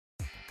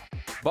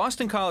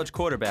Boston College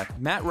quarterback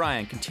Matt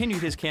Ryan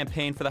continued his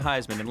campaign for the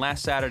Heisman in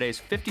last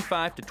Saturday's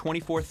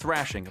 55-24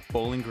 thrashing of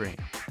Bowling Green.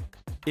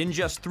 In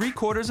just 3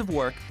 quarters of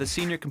work, the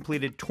senior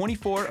completed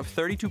 24 of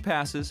 32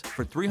 passes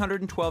for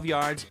 312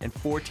 yards and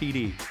 4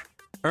 TDs,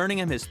 earning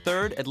him his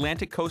 3rd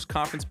Atlantic Coast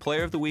Conference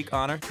Player of the Week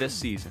honor this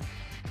season.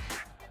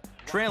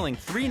 Trailing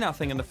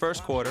 3-0 in the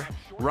first quarter,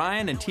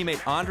 Ryan and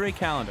teammate Andre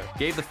Callender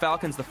gave the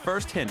Falcons the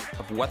first hint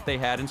of what they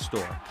had in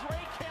store.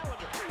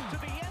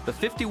 The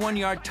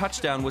 51-yard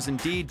touchdown was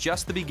indeed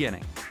just the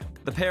beginning.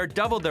 The pair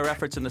doubled their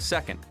efforts in the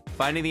second,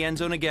 finding the end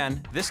zone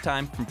again, this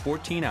time from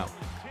 14 out.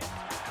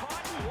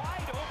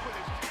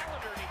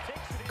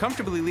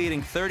 Comfortably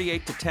leading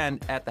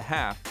 38-10 at the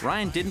half,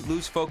 Ryan didn't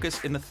lose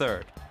focus in the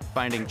third,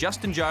 finding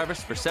Justin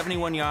Jarvis for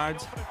 71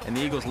 yards and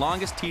the Eagles'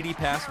 longest TD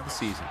pass of the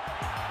season.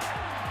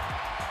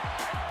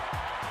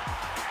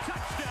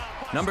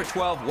 Number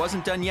 12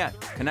 wasn't done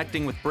yet,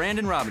 connecting with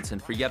Brandon Robinson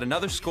for yet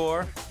another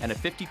score and a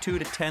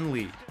 52-10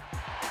 lead.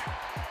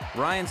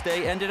 Ryan's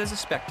day ended as a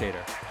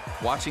spectator,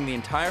 watching the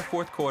entire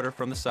fourth quarter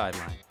from the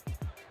sideline.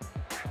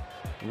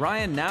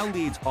 Ryan now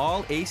leads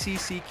all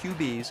ACC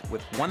QBs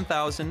with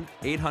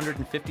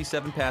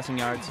 1,857 passing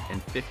yards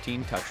and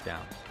 15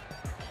 touchdowns.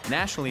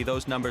 Nationally,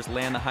 those numbers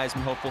land the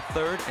Heisman hopeful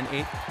 3rd and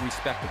 8th,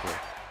 respectively.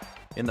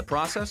 In the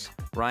process,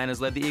 Ryan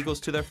has led the Eagles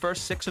to their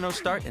first 6-0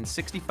 start in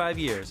 65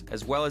 years,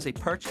 as well as a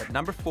perch at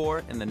number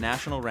 4 in the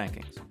national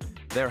rankings.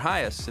 Their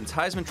highest since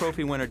Heisman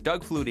Trophy winner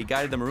Doug Flutie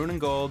guided the Maroon and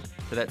Gold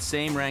to that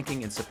same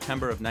ranking in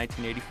September of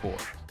 1984.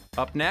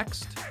 Up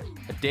next,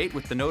 a date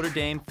with the Notre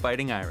Dame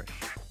Fighting Irish.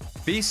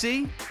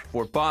 BC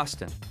for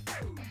Boston.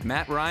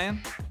 Matt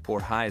Ryan for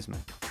Heisman.